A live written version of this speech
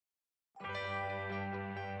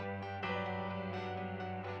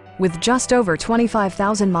With just over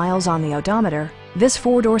 25,000 miles on the odometer, this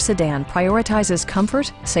four-door sedan prioritizes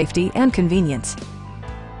comfort, safety, and convenience.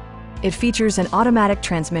 It features an automatic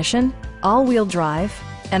transmission, all-wheel drive,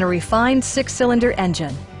 and a refined six-cylinder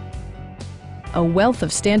engine. A wealth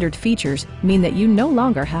of standard features mean that you no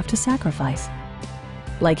longer have to sacrifice,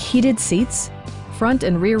 like heated seats, front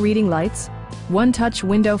and rear reading lights, one-touch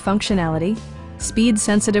window functionality,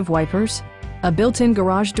 speed-sensitive wipers, a built-in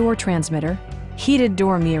garage door transmitter, heated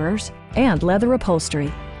door mirrors, and leather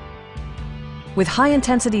upholstery. With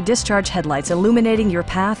high-intensity discharge headlights illuminating your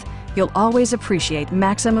path, you'll always appreciate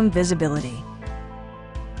maximum visibility.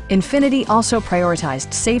 Infiniti also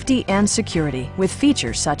prioritized safety and security with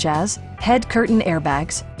features such as head curtain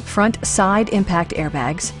airbags, front side impact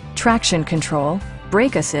airbags, traction control,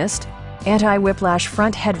 brake assist, anti-whiplash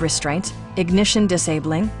front head restraints, ignition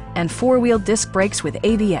disabling, and four-wheel disc brakes with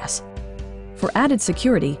ABS. For added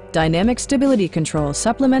security, dynamic stability control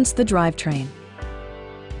supplements the drivetrain.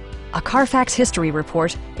 A Carfax history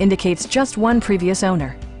report indicates just one previous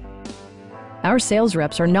owner. Our sales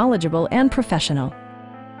reps are knowledgeable and professional.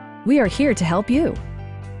 We are here to help you.